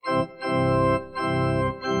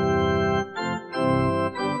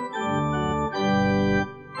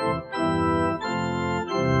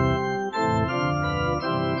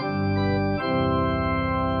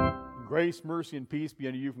Grace, mercy, and peace be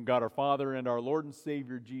unto you from God our Father and our Lord and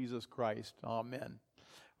Savior Jesus Christ. Amen.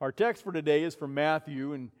 Our text for today is from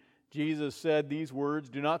Matthew, and Jesus said these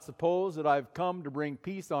words, "Do not suppose that I've come to bring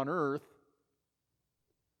peace on earth.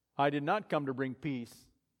 I did not come to bring peace,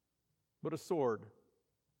 but a sword.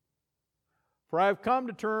 For I have come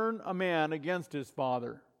to turn a man against his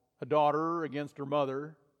father, a daughter against her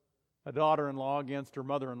mother, a daughter-in-law against her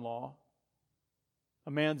mother-in-law.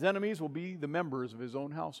 A man's enemies will be the members of his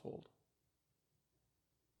own household."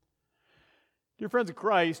 Dear friends of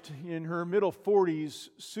Christ, in her middle 40s,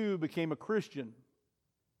 Sue became a Christian.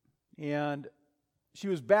 And she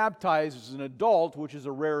was baptized as an adult, which is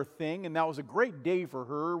a rare thing. And that was a great day for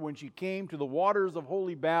her when she came to the waters of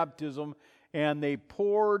holy baptism and they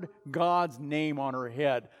poured God's name on her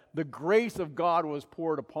head. The grace of God was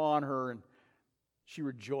poured upon her and she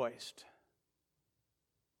rejoiced.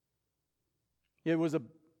 It was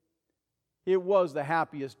the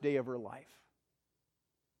happiest day of her life.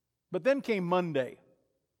 But then came Monday,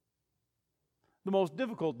 the most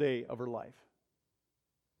difficult day of her life.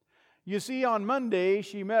 You see, on Monday,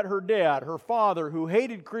 she met her dad, her father, who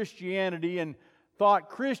hated Christianity and thought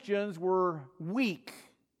Christians were weak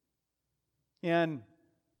and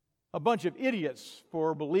a bunch of idiots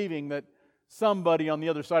for believing that somebody on the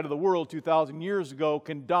other side of the world 2,000 years ago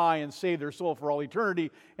can die and save their soul for all eternity.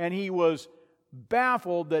 And he was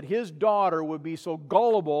baffled that his daughter would be so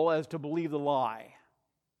gullible as to believe the lie.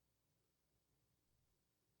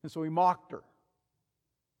 And so he mocked her.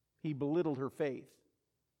 He belittled her faith.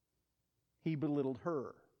 He belittled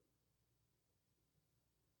her.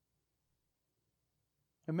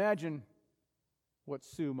 Imagine what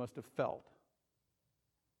Sue must have felt.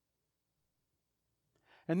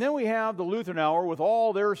 And then we have the Lutheran Hour with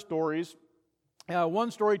all their stories. One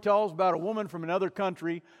story tells about a woman from another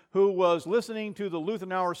country who was listening to the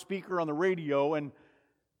Lutheran Hour speaker on the radio, and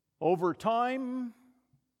over time,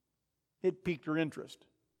 it piqued her interest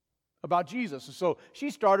about Jesus. And so she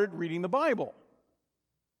started reading the Bible.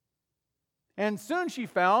 And soon she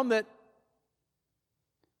found that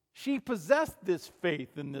she possessed this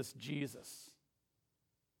faith in this Jesus.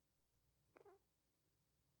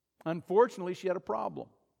 Unfortunately, she had a problem.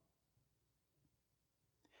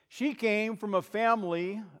 She came from a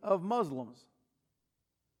family of Muslims.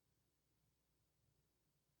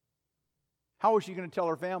 How was she going to tell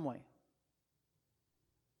her family?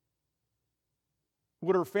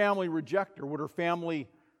 Would her family reject her? Would her family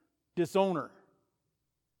disown her?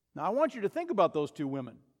 Now, I want you to think about those two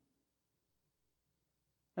women.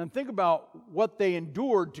 And think about what they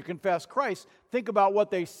endured to confess Christ. Think about what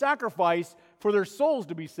they sacrificed for their souls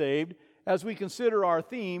to be saved as we consider our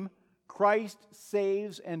theme, Christ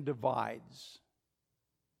saves and divides.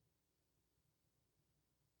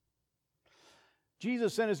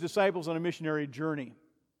 Jesus sent his disciples on a missionary journey.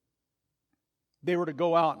 They were to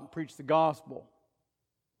go out and preach the gospel.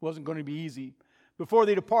 It wasn't going to be easy. Before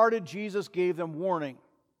they departed, Jesus gave them warning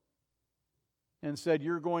and said,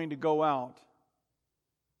 "You're going to go out.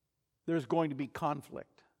 There's going to be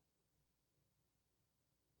conflict.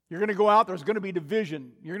 You're going to go out, there's going to be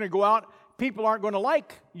division. You're going to go out, people aren't going to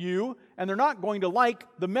like you, and they're not going to like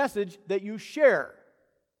the message that you share.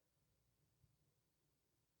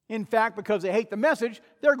 In fact, because they hate the message,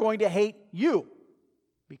 they're going to hate you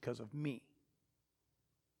because of me."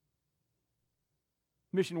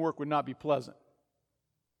 Mission work would not be pleasant.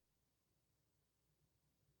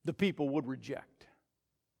 The people would reject.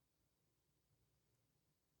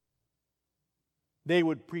 They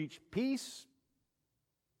would preach peace,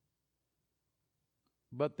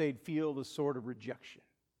 but they'd feel the sword of rejection.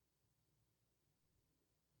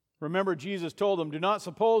 Remember, Jesus told them, "Do not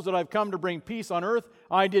suppose that I've come to bring peace on earth.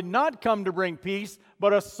 I did not come to bring peace,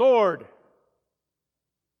 but a sword."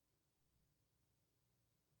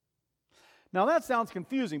 Now that sounds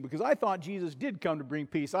confusing because I thought Jesus did come to bring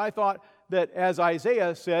peace. I thought that, as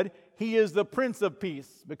Isaiah said, he is the Prince of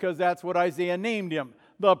Peace, because that's what Isaiah named him,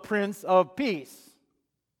 the Prince of Peace.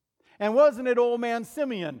 And wasn't it old man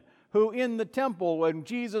Simeon who in the temple, when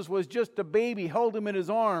Jesus was just a baby, held him in his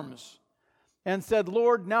arms and said,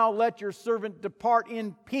 "Lord, now let your servant depart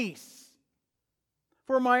in peace.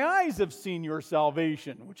 For my eyes have seen your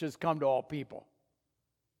salvation, which has come to all people."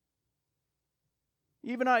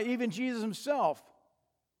 Even Jesus himself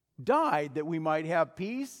died that we might have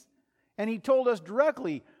peace. And he told us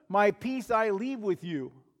directly, "My peace I leave with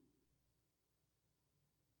you.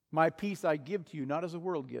 My peace I give to you, not as the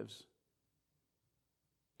world gives,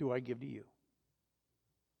 do I give to you."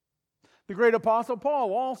 The great apostle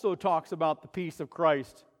Paul also talks about the peace of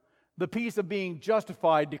Christ, the peace of being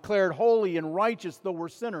justified, declared holy and righteous though we're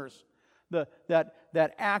sinners,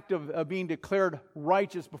 that act of being declared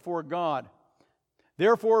righteous before God.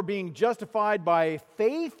 Therefore, being justified by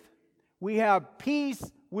faith, we have peace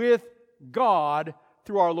with God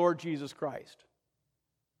through our Lord Jesus Christ.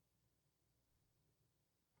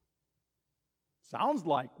 Sounds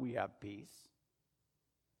like we have peace.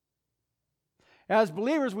 As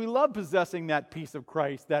believers, we love possessing that peace of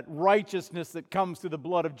Christ, that righteousness that comes through the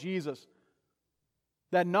blood of Jesus.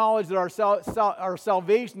 That knowledge that our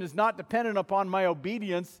salvation is not dependent upon my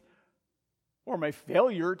obedience or my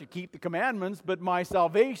failure to keep the commandments, but my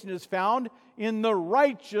salvation is found in the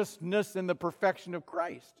righteousness and the perfection of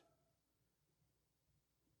Christ.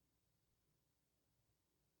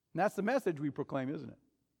 And that's the message we proclaim, isn't it?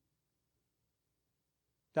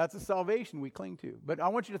 That's the salvation we cling to. But I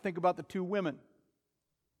want you to think about the two women.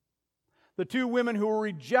 The two women who were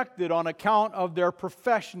rejected on account of their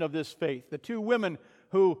profession of this faith. The two women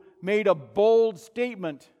who made a bold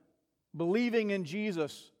statement believing in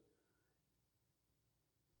Jesus.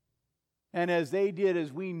 And as they did,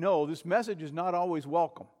 as we know, this message is not always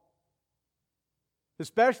welcome.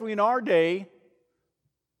 Especially in our day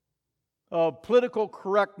of political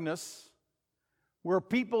correctness, where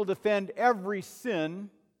people defend every sin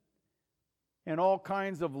and all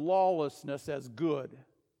kinds of lawlessness as good.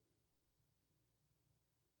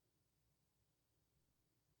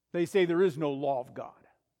 They say there is no law of God.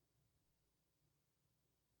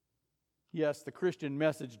 Yes, the Christian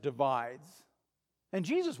message divides. And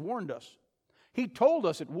Jesus warned us. He told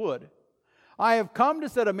us it would. I have come to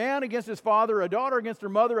set a man against his father, a daughter against her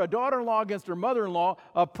mother, a daughter-in-law against her mother-in-law.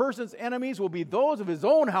 A person's enemies will be those of his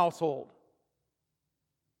own household.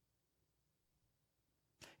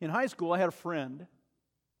 In high school, I had a friend,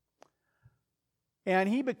 and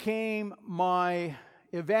he became my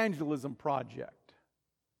evangelism project.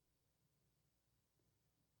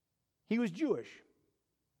 He was Jewish.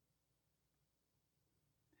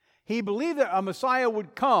 He believed that a Messiah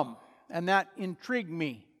would come, and that intrigued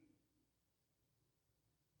me.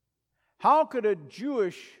 How could a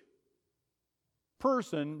Jewish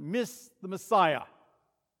person miss the Messiah?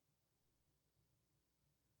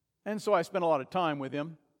 And so I spent a lot of time with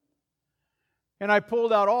him. And I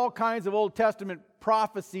pulled out all kinds of Old Testament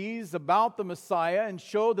prophecies about the Messiah and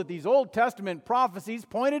showed that these Old Testament prophecies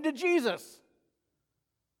pointed to Jesus.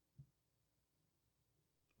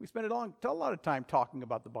 We spent a lot of time talking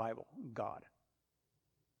about the Bible and God.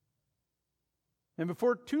 And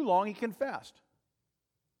before too long, he confessed.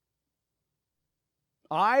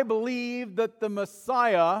 I believe that the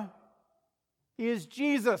Messiah is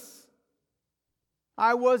Jesus.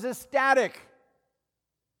 I was ecstatic.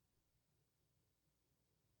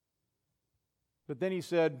 But then he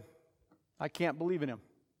said, I can't believe in him.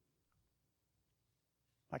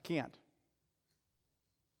 I can't.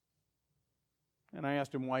 And I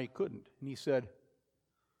asked him why he couldn't. And he said,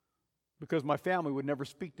 because my family would never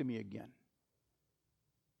speak to me again.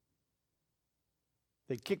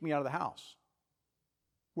 They'd kick me out of the house.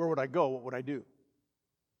 Where would I go? What would I do?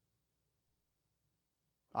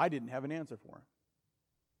 I didn't have an answer for him.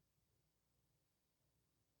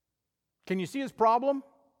 Can you see his problem?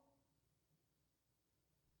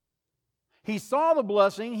 He saw the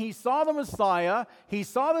blessing. He saw the Messiah. He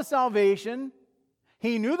saw the salvation.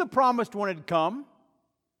 He knew the promised one had come.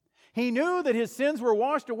 He knew that his sins were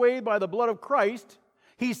washed away by the blood of Christ.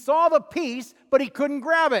 He saw the peace, but he couldn't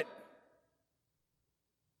grab it.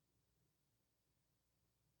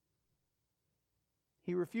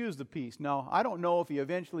 He refused the peace. Now, I don't know if he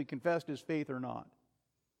eventually confessed his faith or not.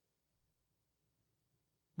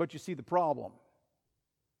 But you see the problem.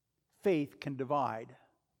 Faith can divide.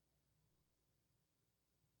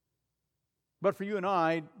 But for you and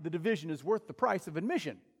I, the division is worth the price of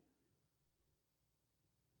admission.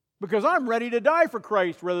 Because I'm ready to die for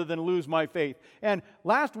Christ rather than lose my faith. And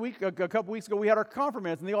last week, a couple weeks ago, we had our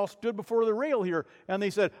confirmants, and they all stood before the rail here, and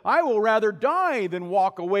they said, I will rather die than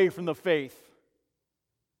walk away from the faith.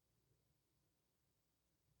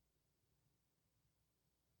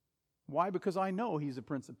 Why? Because I know He's the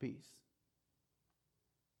Prince of Peace.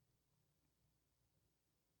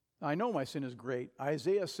 I know my sin is great.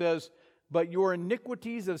 Isaiah says, but your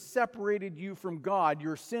iniquities have separated you from God.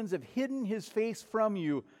 Your sins have hidden His face from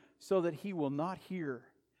you so that He will not hear.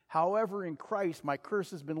 However, in Christ, my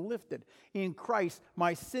curse has been lifted. In Christ,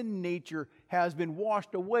 my sin nature has been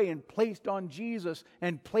washed away and placed on Jesus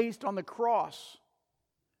and placed on the cross.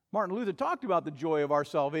 Martin Luther talked about the joy of our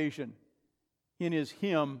salvation in his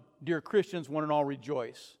hymn, Dear Christians, One and All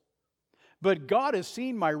Rejoice. But God has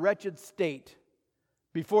seen my wretched state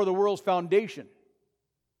before the world's foundation.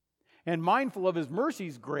 And mindful of His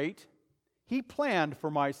mercies great, He planned for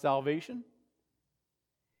my salvation.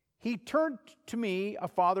 He turned to me a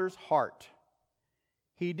father's heart.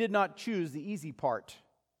 He did not choose the easy part,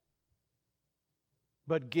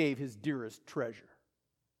 but gave his dearest treasure.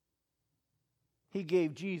 He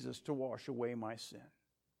gave Jesus to wash away my sin.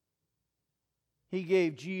 He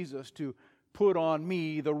gave Jesus to put on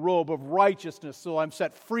me the robe of righteousness so I'm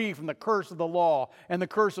set free from the curse of the law and the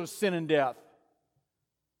curse of sin and death,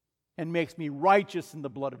 and makes me righteous in the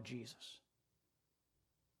blood of Jesus.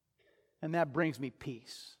 And that brings me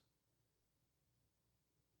peace.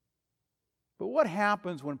 But what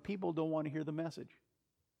happens when people don't want to hear the message?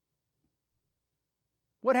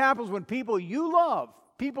 What happens when people you love,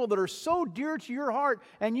 people that are so dear to your heart,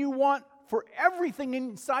 and you want for everything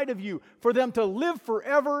inside of you, for them to live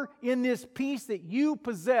forever in this peace that you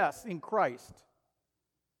possess in Christ,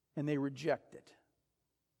 and they reject it?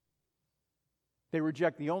 They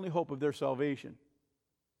reject the only hope of their salvation.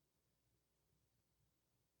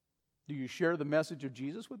 Do you share the message of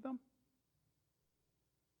Jesus with them?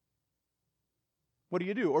 What do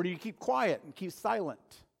you do? Or do you keep quiet and keep silent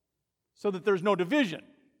so that there's no division?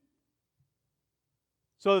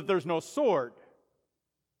 So that there's no sword?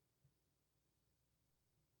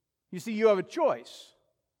 You see, you have a choice.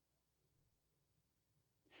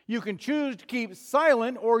 You can choose to keep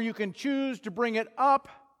silent, or you can choose to bring it up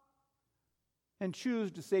and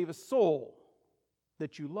choose to save a soul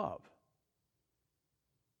that you love.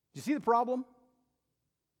 Do you see the problem?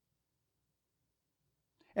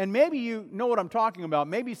 And maybe you know what I'm talking about.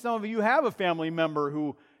 Maybe some of you have a family member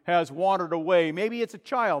who has wandered away. Maybe it's a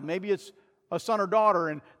child. Maybe it's a son or daughter,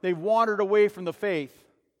 and they've wandered away from the faith.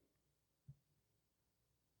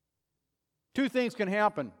 Two things can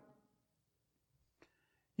happen.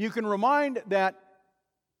 You can remind that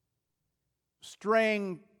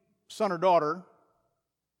straying son or daughter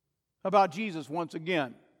about Jesus once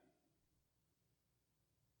again.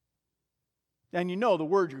 And you know the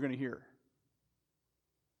words you're going to hear.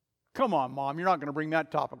 Come on, Mom, you're not going to bring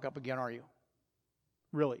that topic up again, are you?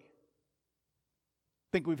 Really?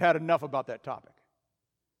 Think we've had enough about that topic.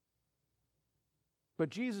 But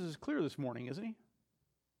Jesus is clear this morning, isn't he?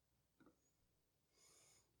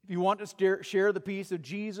 If you want to share the peace of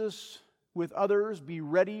Jesus with others, be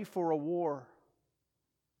ready for a war.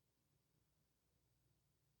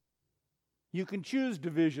 You can choose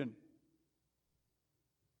division,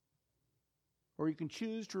 or you can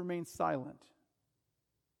choose to remain silent,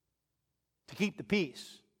 to keep the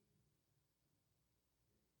peace.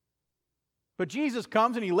 But Jesus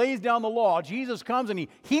comes and he lays down the law. Jesus comes and he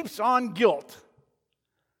heaps on guilt.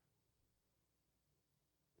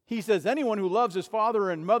 He says, anyone who loves his father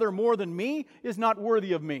and mother more than me is not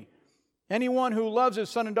worthy of me. Anyone who loves his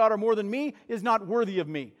son and daughter more than me is not worthy of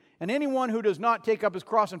me. And anyone who does not take up his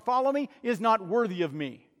cross and follow me is not worthy of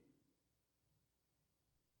me.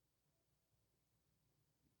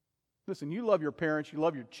 Listen, you love your parents, you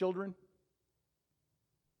love your children,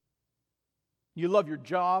 you love your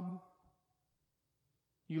job,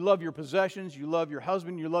 you love your possessions, you love your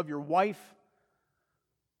husband, you love your wife.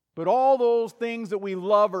 But all those things that we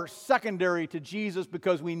love are secondary to Jesus,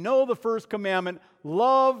 because we know the first commandment: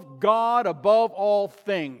 love God above all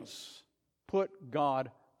things. Put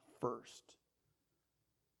God first.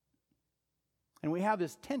 And we have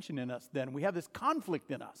this tension in us then. We have this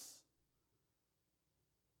conflict in us.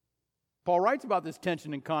 Paul writes about this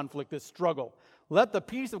tension and conflict, this struggle. Let the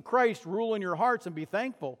peace of Christ rule in your hearts and be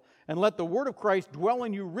thankful, and let the word of Christ dwell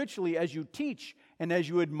in you richly as you teach and as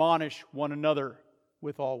you admonish one another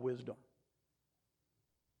with all wisdom.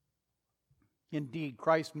 Indeed,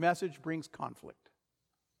 Christ's message brings conflict.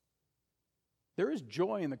 There is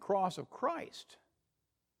joy in the cross of Christ,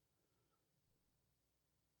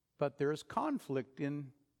 but there is conflict in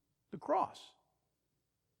the cross.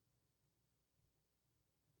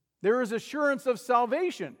 There is assurance of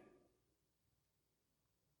salvation,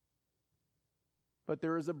 but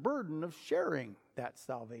there is a burden of sharing that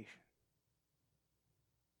salvation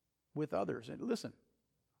with others. And listen,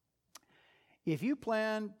 if you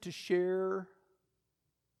plan to share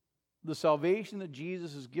the salvation that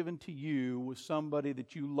Jesus has given to you with somebody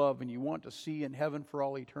that you love and you want to see in heaven for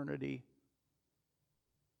all eternity,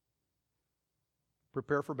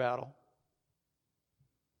 prepare for battle.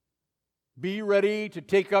 Be ready to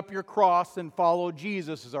take up your cross and follow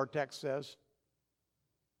Jesus, as our text says.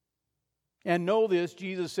 And know this,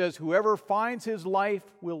 Jesus says, whoever finds his life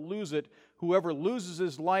will lose it. Whoever loses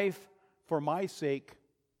his life for my sake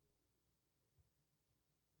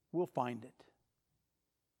will find it.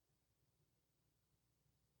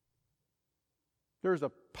 There's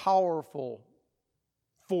a powerful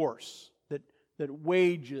force that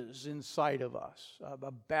wages inside of us, a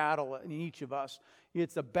battle in each of us.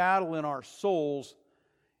 It's a battle in our souls,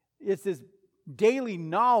 It's this daily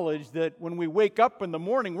knowledge that when we wake up in the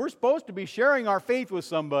morning, we're supposed to be sharing our faith with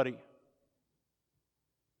somebody.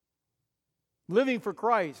 Living for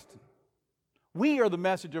Christ. We are the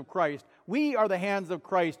message of Christ. We are the hands of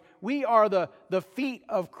Christ. We are the feet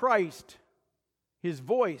of Christ, His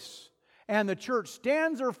voice. And the church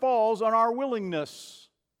stands or falls on our willingness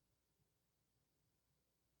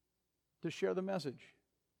to share the message.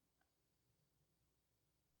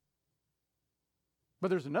 But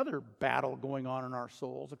there's another battle going on in our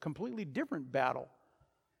souls, a completely different battle.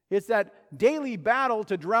 It's that daily battle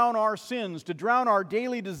to drown our sins, to drown our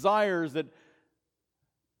daily desires that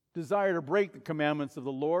desire to break the commandments of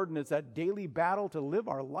the Lord, and it's that daily battle to live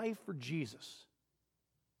our life for Jesus.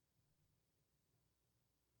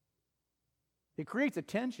 It creates a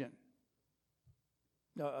tension,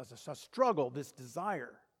 a struggle, this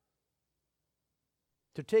desire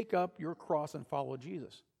to take up your cross and follow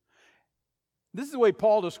Jesus. This is the way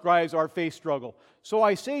Paul describes our faith struggle. So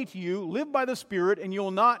I say to you, live by the Spirit, and you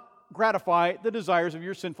will not gratify the desires of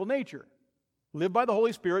your sinful nature. Live by the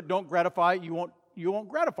Holy Spirit. Don't gratify, you won't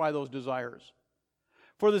gratify those desires.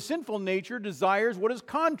 For the sinful nature desires what is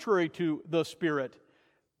contrary to the Spirit,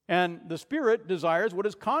 and the Spirit desires what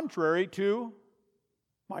is contrary to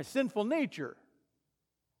my sinful nature.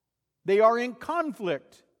 They are in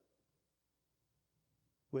conflict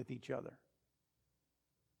with each other.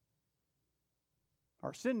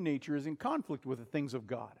 Our sin nature is in conflict with the things of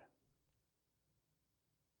God.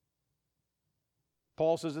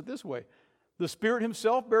 Paul says it this way: the Spirit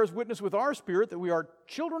Himself bears witness with our spirit that we are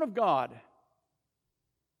children of God.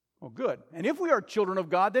 Well, good. And if we are children of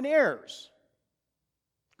God, then heirs.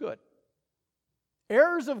 Good.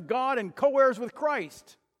 Heirs of God and co-heirs with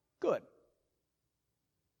Christ. Good.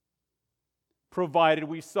 Provided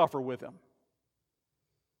we suffer with Him,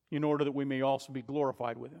 in order that we may also be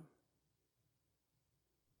glorified with Him.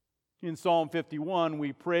 In Psalm 51,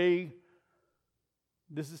 we pray,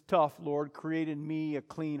 this is tough, Lord, create in me a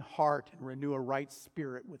clean heart and renew a right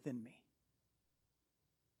spirit within me.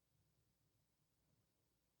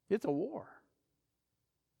 It's a war.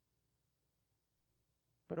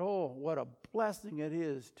 But oh, what a blessing it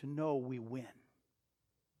is to know we win.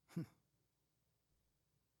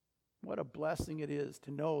 What a blessing it is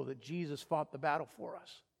to know that Jesus fought the battle for us.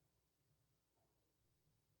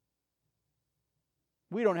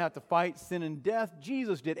 We don't have to fight sin and death.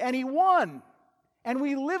 Jesus did. And He won. And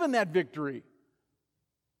we live in that victory.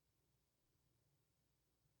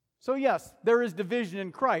 So yes, there is division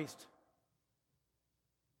in Christ.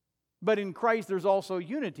 But in Christ there's also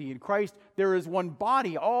unity. In Christ there is one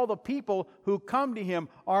body. All the people who come to Him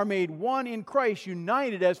are made one in Christ,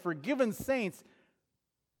 united as forgiven saints.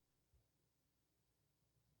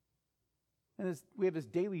 And we have this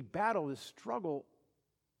daily battle, this struggle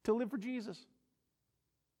to live for Jesus.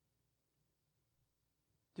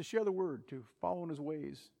 To share the Word, to follow in His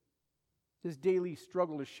ways. This daily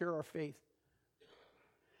struggle to share our faith.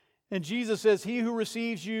 And Jesus says, he who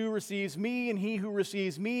receives you receives me, and he who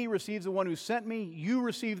receives me receives the one who sent me. You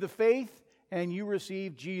receive the faith, and you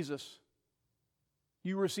receive Jesus.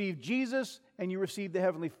 You receive Jesus, and you receive the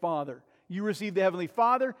Heavenly Father. You receive the Heavenly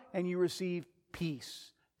Father, and you receive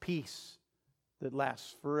peace. Peace that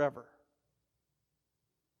lasts forever.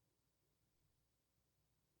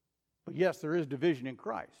 But yes, there is division in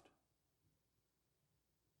Christ.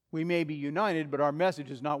 We may be united, but our message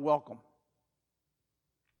is not welcome.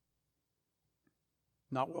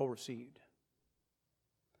 Not well received.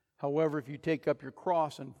 However, if you take up your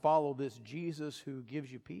cross and follow this Jesus who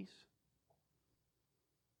gives you peace,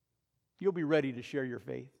 you'll be ready to share your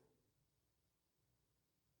faith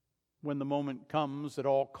when the moment comes at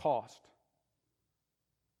all cost.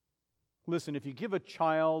 Listen, if you give a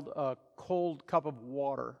child a cold cup of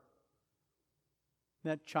water,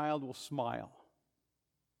 that child will smile.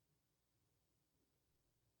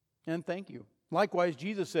 And thank you. Likewise,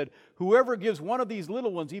 Jesus said, whoever gives one of these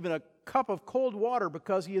little ones even a cup of cold water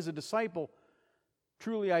because he is a disciple,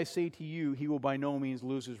 truly I say to you, he will by no means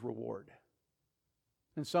lose his reward.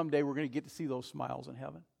 And someday we're going to get to see those smiles in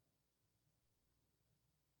heaven.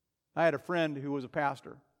 I had a friend who was a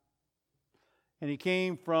pastor, and he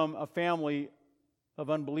came from a family of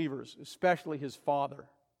unbelievers, especially his father,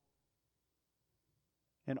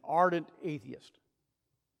 an ardent atheist.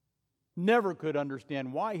 Never could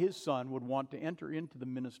understand why his son would want to enter into the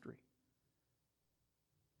ministry.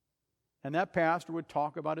 And that pastor would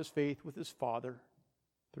talk about his faith with his father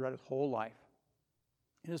throughout his whole life.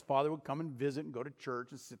 And his father would come and visit and go to church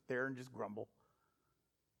and sit there and just grumble.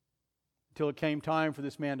 Until it came time for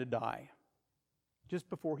this man to die. Just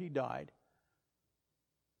before he died,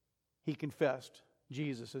 he confessed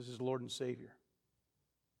Jesus as his Lord and Savior.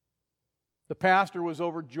 The pastor was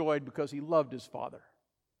overjoyed because he loved his father.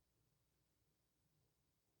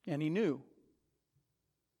 And he knew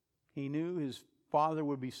his father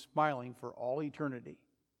would be smiling for all eternity.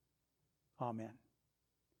 Amen.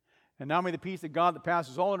 And now may the peace of God that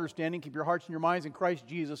passes all understanding keep your hearts and your minds in Christ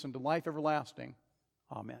Jesus unto life everlasting.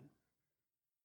 Amen.